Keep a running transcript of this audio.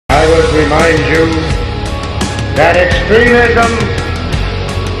remind you that extremism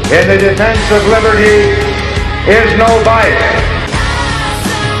in the defense of liberty is no vice.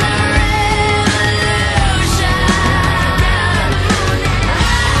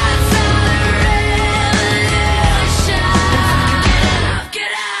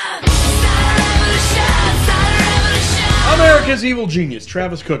 America's evil genius,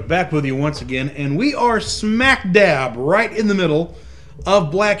 Travis Cook, back with you once again, and we are smack dab right in the middle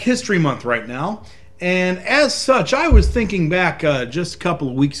of Black History Month right now. And as such, I was thinking back just a couple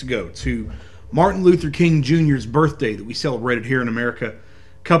of weeks ago to Martin Luther King Jr.'s birthday that we celebrated here in America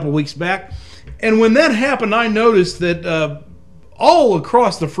a couple of weeks back. And when that happened, I noticed that all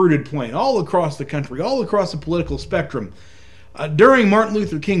across the fruited plain, all across the country, all across the political spectrum, during Martin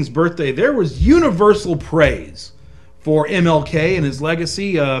Luther King's birthday, there was universal praise for MLK and his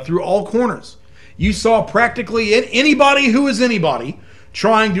legacy through all corners. You saw practically anybody who is anybody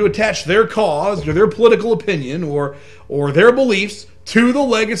trying to attach their cause or their political opinion or their beliefs to the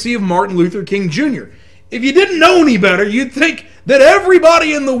legacy of Martin Luther King Jr. If you didn't know any better, you'd think that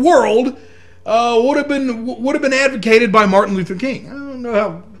everybody in the world would have been advocated by Martin Luther King. I don't know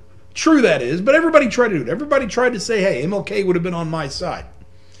how true that is, but everybody tried to do it. Everybody tried to say, hey, MLK would have been on my side.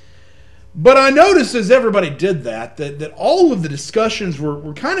 But I noticed as everybody did that all of the discussions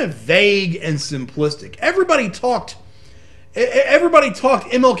were kind of vague and simplistic. Everybody talked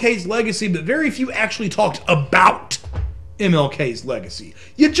MLK's legacy, but very few actually talked about MLK's legacy.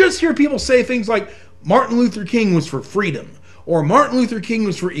 You just hear people say things like Martin Luther King was for freedom or Martin Luther King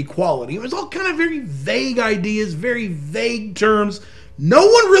was for equality. It was all kind of very vague ideas, very vague terms. No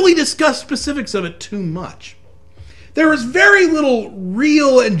one really discussed specifics of it too much. There was very little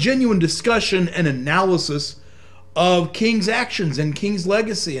real and genuine discussion and analysis of King's actions and King's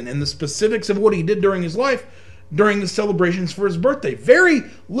legacy and the specifics of what he did during his life during the celebrations for his birthday. Very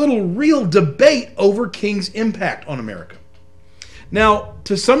little real debate over King's impact on America. Now,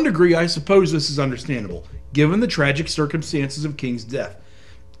 to some degree, I suppose this is understandable, given the tragic circumstances of King's death.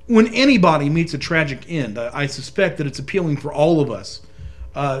 When anybody meets a tragic end, I suspect that it's appealing for all of us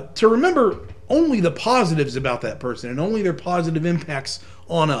to remember only the positives about that person and only their positive impacts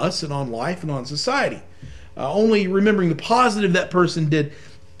on us and on life and on society. Only remembering the positive that person did,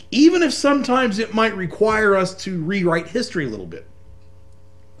 even if sometimes it might require us to rewrite history a little bit.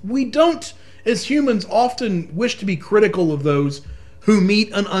 We don't, as humans, often wish to be critical of those who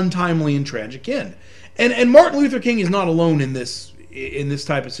meet an untimely and tragic end. And Martin Luther King is not alone in this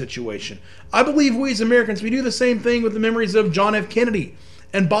type of situation. I believe we as Americans, we do the same thing with the memories of John F. Kennedy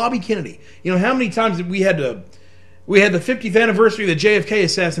and Bobby Kennedy. You know, how many times did we had the 50th anniversary of the JFK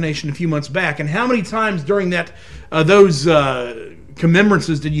assassination a few months back, and how many times during those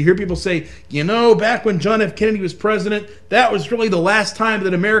commemorances did you hear people say, you know, back when John F. Kennedy was president, that was really the last time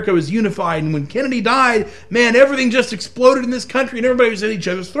that America was unified, and when Kennedy died, man, everything just exploded in this country and everybody was at each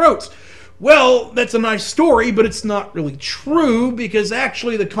other's throats. Well, that's a nice story, but it's not really true, because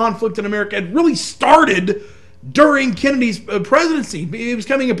actually the conflict in America had really started during Kennedy's presidency. He was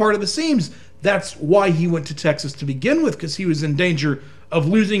coming apart at the seams. That's why he went to Texas to begin with, because he was in danger of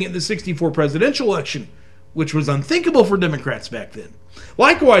losing in the '64 presidential election, which was unthinkable for Democrats back then.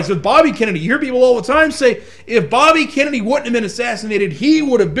 Likewise, with Bobby Kennedy, you hear people all the time say, if Bobby Kennedy wouldn't have been assassinated, he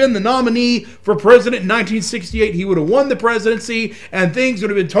would have been the nominee for president in 1968. He would have won the presidency, and things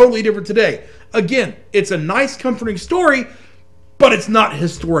would have been totally different today. Again, it's a nice, comforting story, but it's not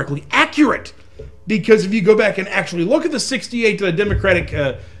historically accurate. Because if you go back and actually look at the '68 Democratic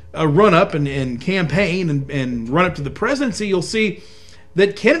run-up and campaign and run-up to the presidency, you'll see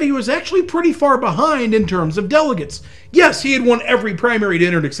that Kennedy was actually pretty far behind in terms of delegates. Yes, he had won every primary he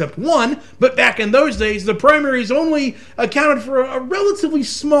entered except one, but back in those days, the primaries only accounted for a relatively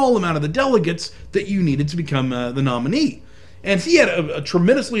small amount of the delegates that you needed to become the nominee. And he had a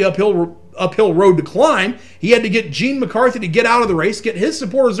tremendously uphill road to climb. He had to get Gene McCarthy to get out of the race, get his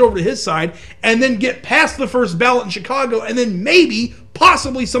supporters over to his side, and then get past the first ballot in Chicago, and then maybe,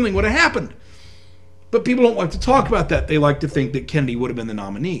 possibly, something would have happened. But people don't like to talk about that. They like to think that Kennedy would have been the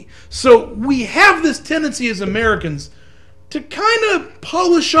nominee. So we have this tendency as Americans to kind of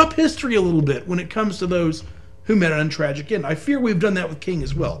polish up history a little bit when it comes to those who met an untragic end. I fear we've done that with King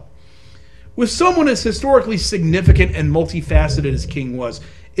as well. With someone as historically significant and multifaceted as King was,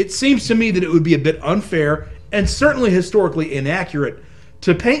 it seems to me that it would be a bit unfair and certainly historically inaccurate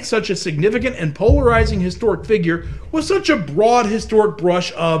to paint such a significant and polarizing historic figure with such a broad historic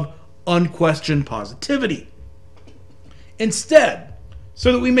brush of unquestioned positivity. Instead,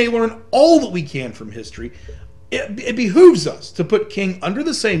 so that we may learn all that we can from history, it behooves us to put King under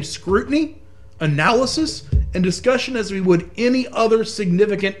the same scrutiny, analysis, and discussion as we would any other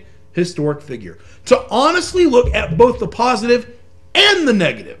significant historic figure. To honestly look at both the positive and the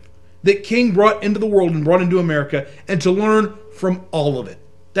negative that King brought into the world and brought into America, and to learn from all of it.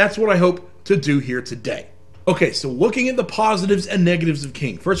 That's what I hope to do here today. Okay, so looking at the positives and negatives of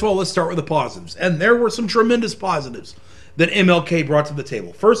King. First of all, let's start with the positives. And there were some tremendous positives that MLK brought to the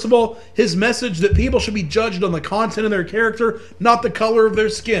table. First of all, his message that people should be judged on the content of their character, not the color of their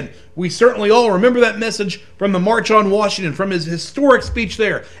skin. We certainly all remember that message from the March on Washington, from his historic speech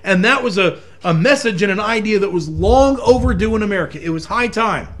there. And that was a message and an idea that was long overdue in America. It was high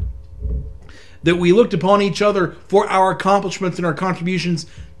time that we looked upon each other for our accomplishments and our contributions,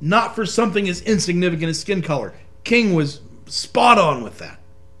 not for something as insignificant as skin color. King was spot on with that.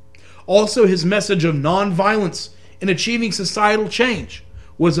 Also, his message of nonviolence in achieving societal change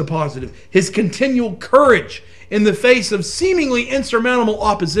was a positive. His continual courage in the face of seemingly insurmountable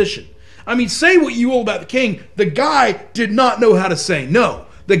opposition. I mean, say what you will about the King, the guy did not know how to say no.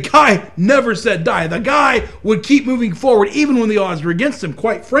 The guy never said die. The guy would keep moving forward even when the odds were against him.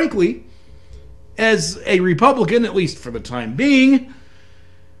 Quite frankly, as a Republican, at least for the time being,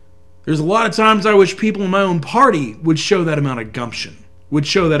 there's a lot of times I wish people in my own party would show that amount of gumption, would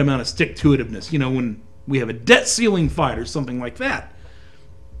show that amount of stick-to-itiveness. You know, when we have a debt ceiling fight or something like that,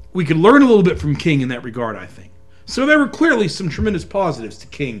 we could learn a little bit from King in that regard, I think. So there were clearly some tremendous positives to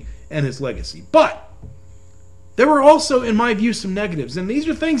King and his legacy. But there were also, in my view, some negatives. And these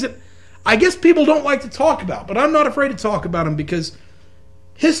are things that I guess people don't like to talk about, but I'm not afraid to talk about them, because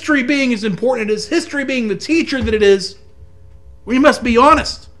history being as important as history being the teacher that it is, we must be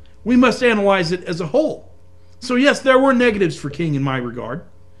honest. We must analyze it as a whole. So yes, there were negatives for King in my regard.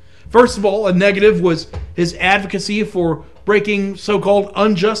 First of all, a negative was his advocacy for breaking so-called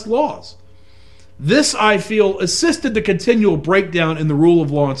unjust laws. This, I feel, assisted the continual breakdown in the rule of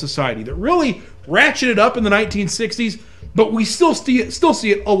law in society that really ratcheted up in the 1960s, but we still see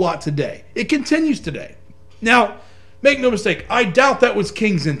it a lot today. It continues today. Now, make no mistake, I doubt that was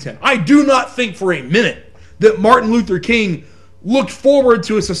King's intent. I do not think for a minute that Martin Luther King looked forward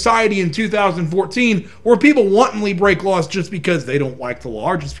to a society in 2014 where people wantonly break laws just because they don't like the law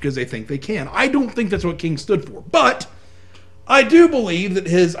or just because they think they can. I don't think that's what King stood for. But I do believe that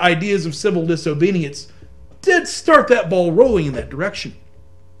his ideas of civil disobedience did start that ball rolling in that direction.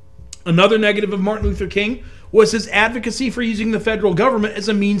 Another negative of Martin Luther King was his advocacy for using the federal government as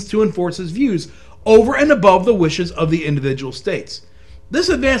a means to enforce his views over and above the wishes of the individual states. This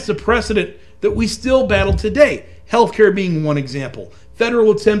advanced a precedent that we still battle today, healthcare being one example.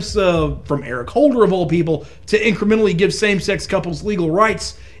 Federal attempts from Eric Holder, of all people, to incrementally give same-sex couples legal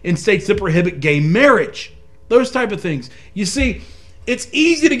rights in states that prohibit gay marriage. Those type of things. You see, it's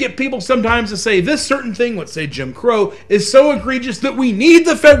easy to get people sometimes to say this certain thing, let's say Jim Crow, is so egregious that we need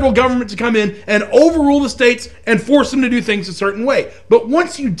the federal government to come in and overrule the states and force them to do things a certain way. But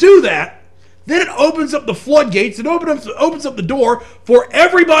once you do that, then it opens up the floodgates. It opens up the door for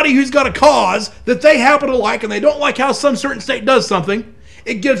everybody who's got a cause that they happen to like and they don't like how some certain state does something.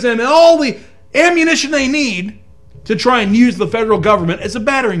 It gives them all the ammunition they need to try and use the federal government as a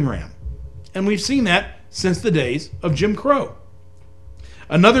battering ram. And we've seen that since the days of Jim Crow.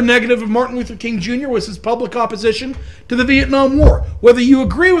 Another negative of Martin Luther King Jr. was his public opposition to the Vietnam War. Whether you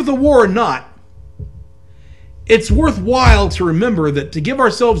agree with the war or not, it's worthwhile to remember that to give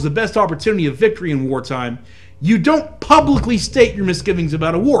ourselves the best opportunity of victory in wartime, you don't publicly state your misgivings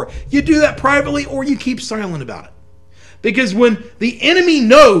about a war. You do that privately or you keep silent about it. Because when the enemy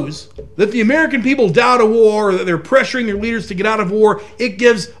knows that the American people doubt a war or that they're pressuring their leaders to get out of war, it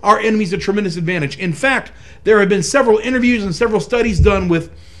gives our enemies a tremendous advantage. In fact, there have been several interviews and several studies done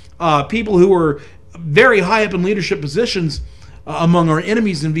with people who were very high up in leadership positions among our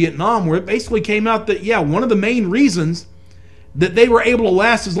enemies in Vietnam, where it basically came out that, yeah, one of the main reasons that they were able to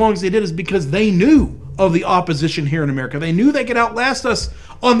last as long as they did is because they knew of the opposition here in America. They knew they could outlast us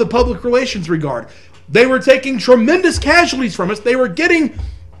on the public relations regard. They were taking tremendous casualties from us. They were getting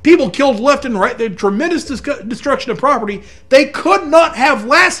people killed left and right. They had tremendous destruction of property. They could not have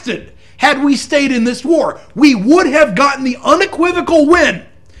lasted had we stayed in this war. We would have gotten the unequivocal win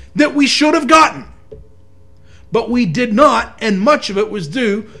that we should have gotten. But we did not, and much of it was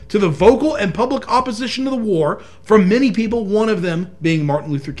due to the vocal and public opposition to the war from many people, one of them being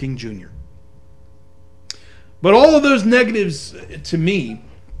Martin Luther King Jr. But all of those negatives, to me,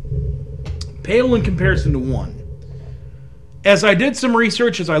 pale in comparison to one. As I did some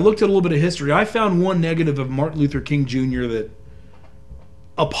research, as I looked at a little bit of history, I found one negative of Martin Luther King Jr. that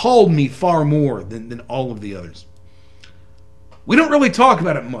appalled me far more than all of the others. We don't really talk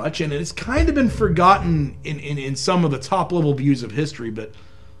about it much, and it's kind of been forgotten in some of the top-level views of history, but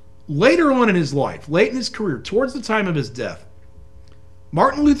later on in his life, late in his career, towards the time of his death,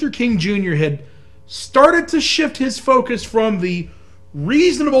 Martin Luther King Jr. had started to shift his focus from the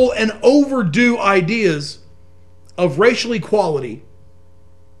reasonable and overdue ideas of racial equality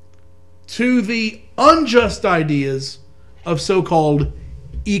to the unjust ideas of so-called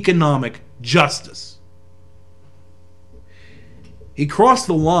economic justice. He crossed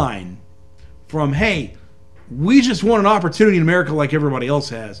the line from, hey, we just want an opportunity in America like everybody else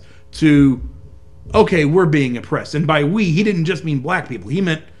has, to, okay, we're being oppressed. And by we, he didn't just mean black people. He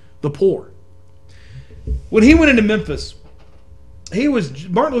meant the poor. When he went into Memphis,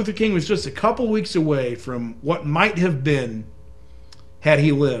 Martin Luther King was just a couple weeks away from what might have been, had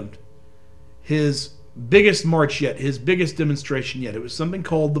he lived, his biggest march yet, his biggest demonstration yet. It was something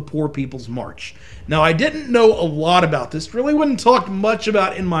called the Poor People's March. Now, I didn't know a lot about this, really wasn't talked much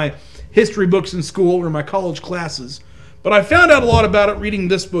about in my history books in school or my college classes, but I found out a lot about it reading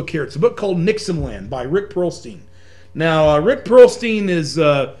this book here. It's a book called Nixonland by Rick Perlstein. Now, Rick Perlstein is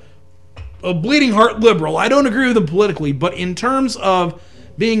a bleeding heart liberal. I don't agree with him politically, but in terms of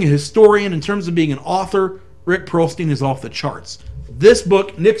being a historian, in terms of being an author, Rick Perlstein is off the charts. This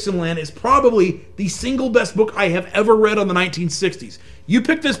book, Nixonland, is probably the single best book I have ever read on the 1960s. You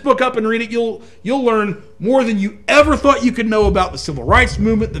pick this book up and read it, you'll learn more than you ever thought you could know about the Civil Rights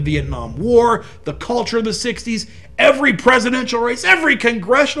Movement, the Vietnam War, the culture of the 60s, every presidential race, every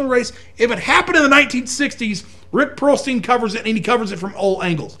congressional race. If it happened in the 1960s, Rick Perlstein covers it, and he covers it from all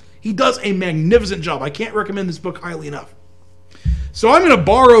angles. He does a magnificent job. I can't recommend this book highly enough. So I'm going to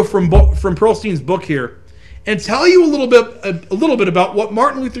borrow from Perlstein's book here and tell you a little bit about what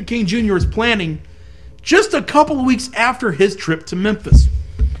Martin Luther King Jr. is planning just a couple of weeks after his trip to Memphis.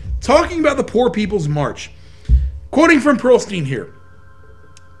 Talking about the Poor People's March. Quoting from Perlstein here.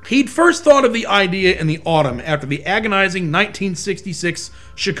 He'd first thought of the idea in the autumn after the agonizing 1966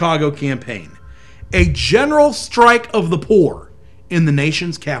 Chicago campaign. A general strike of the poor in the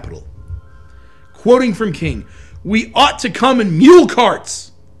nation's capital. Quoting from King, "We ought to come in mule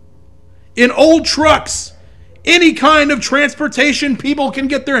carts, in old trucks, any kind of transportation people can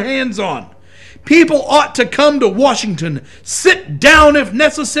get their hands on. People ought to come to Washington, sit down if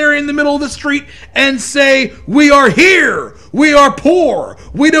necessary in the middle of the street and say, 'We are here, we are poor,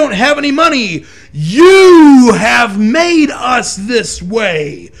 we don't have any money. You have made us this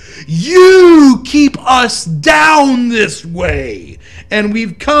way. You keep us down this way. And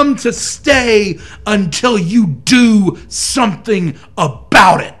we've come to stay until you do something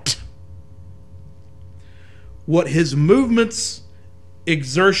about it.'" What his movement's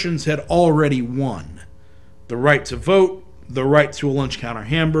exertions had already won, the right to vote, the right to a lunch counter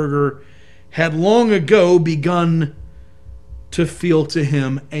hamburger, had long ago begun to feel to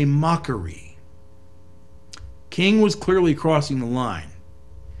him a mockery. King was clearly crossing the line.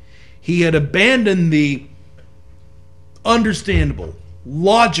 He had abandoned the understandable,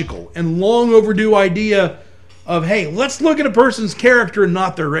 logical, and long overdue idea of, hey, let's look at a person's character and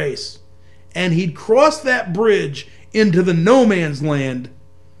not their race. And he'd crossed that bridge into the no man's land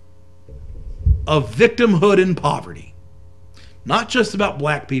of victimhood and poverty. Not just about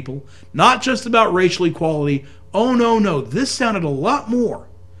black people, not just about racial equality. Oh, no. This sounded a lot more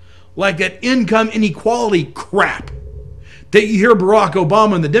like that income inequality crap that you hear Barack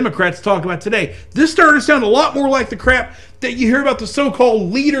Obama and the Democrats talk about today. This started to sound a lot more like the crap that you hear about the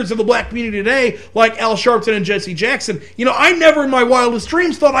so-called leaders of the black community today, like Al Sharpton and Jesse Jackson. You know, I never in my wildest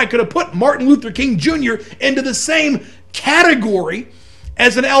dreams thought I could have put Martin Luther King Jr. into the same category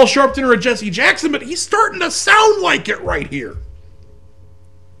as an Al Sharpton or a Jesse Jackson, but he's starting to sound like it right here.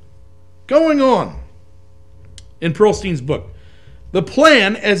 Going on in Perlstein's book, the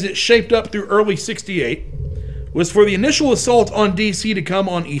plan, as it shaped up through early '68, was for the initial assault on D.C. to come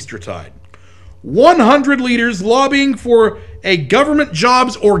on Eastertide. 100 leaders lobbying for a government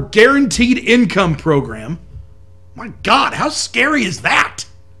jobs or guaranteed income program. My God, how scary is that?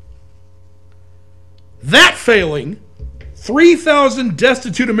 That failing, 3,000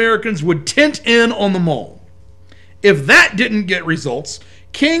 destitute Americans would tent in on the mall. If that didn't get results,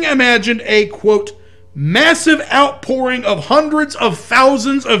 King imagined a, quote, massive outpouring of hundreds of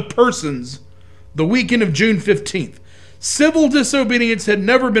thousands of persons the weekend of June 15th. Civil disobedience had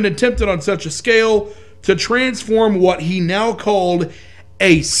never been attempted on such a scale to transform what he now called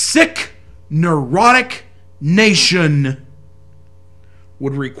a sick, neurotic nation.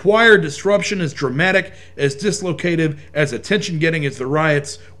 Would require disruption as dramatic, as dislocative, as attention-getting as the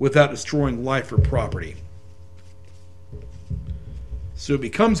riots without destroying life or property. So it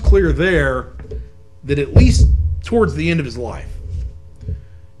becomes clear there that at least towards the end of his life,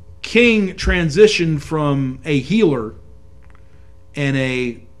 King transitioned from a healer and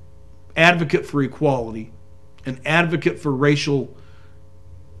a advocate for equality, an advocate for racial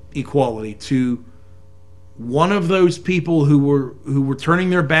equality to one of those people who were turning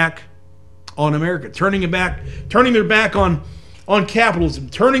their back on America, turning their back on capitalism,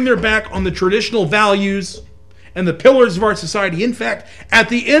 turning their back on the traditional values and the pillars of our society. In fact, at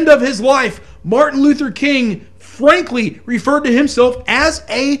the end of his life, Martin Luther King frankly referred to himself as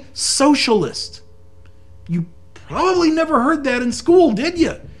a socialist. You probably never heard that in school, did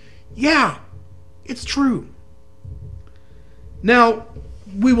you? Yeah, it's true. Now,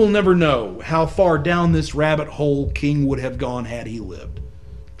 we will never know how far down this rabbit hole King would have gone had he lived.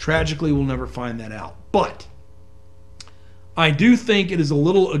 Tragically, we'll never find that out. But I do think it is a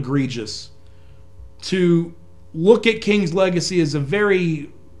little egregious to look at King's legacy as a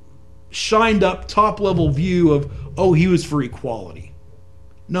very shined up, top level view of, oh, he was for equality.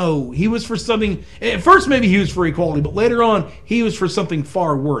 No, he was for something. At first, maybe he was for equality, but later on, he was for something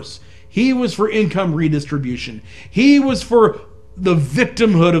far worse. He was for income redistribution. He was for the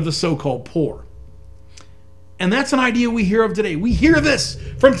victimhood of the so-called poor. And that's an idea we hear of today. We hear this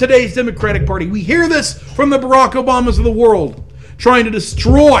from today's Democratic Party. We hear this from the Barack Obamas of the world, trying to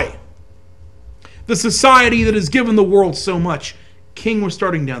destroy the society that has given the world so much. King was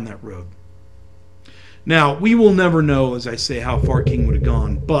starting down that road. Now, we will never know, as I say, how far King would have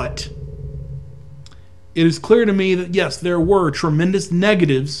gone, but it is clear to me that, yes, there were tremendous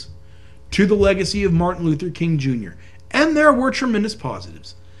negatives to the legacy of Martin Luther King Jr., and there were tremendous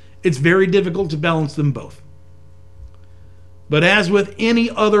positives. It's very difficult to balance them both. But as with any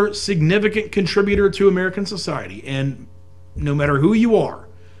other significant contributor to American society, and no matter who you are,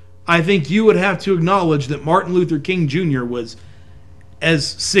 I think you would have to acknowledge that Martin Luther King Jr. was as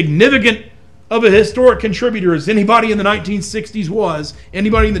significant of a historic contributor as anybody in the 1960s was,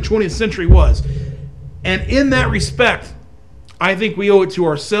 anybody in the 20th century was. And in that respect, I think we owe it to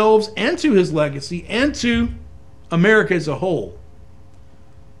ourselves and to his legacy and to America as a whole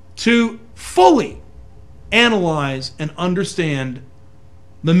to fully analyze and understand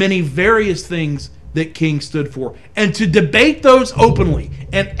the many various things that King stood for, and to debate those openly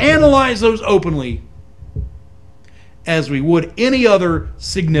and analyze those openly as we would any other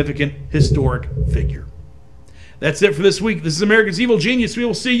significant historic figure. That's it for this week. This is America's Evil Genius. We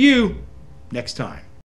will see you next time.